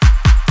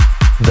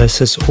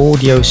This is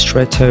Audio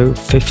Stretto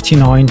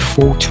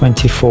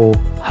 59424.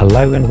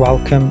 Hello and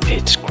welcome.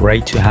 It's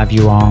great to have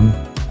you on.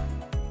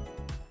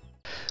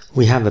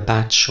 We have a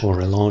badge or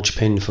a large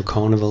pin for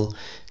Carnival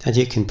that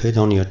you can put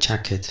on your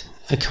jacket,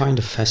 a kind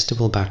of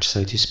festival badge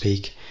so to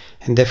speak,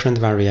 in different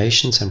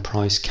variations and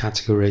price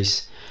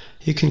categories.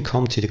 You can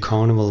come to the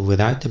Carnival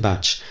without the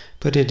badge,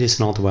 but it is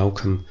not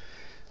welcome.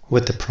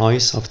 With the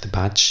price of the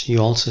badge, you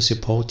also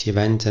support the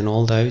event and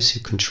all those who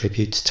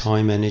contribute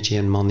time, energy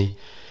and money.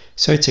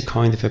 So it's a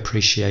kind of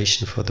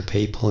appreciation for the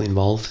people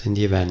involved in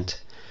the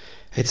event.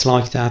 It's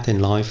like that in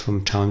life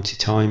from time to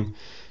time.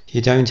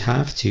 You don't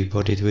have to,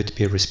 but it would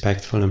be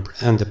respectful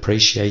and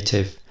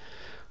appreciative.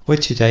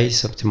 With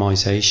today's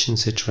optimization,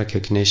 such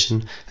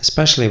recognition,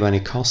 especially when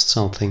it costs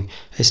something,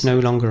 is no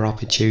longer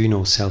opportune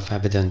or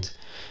self-evident.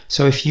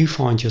 So if you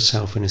find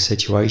yourself in a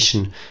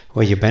situation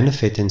where you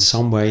benefit in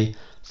some way,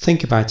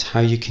 think about how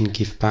you can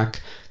give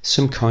back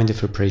some kind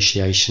of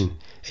appreciation.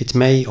 It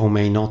may or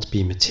may not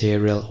be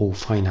material or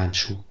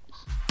financial.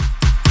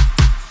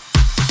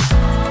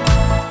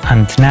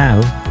 And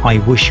now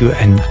I wish you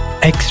an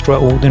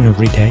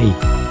extraordinary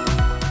day.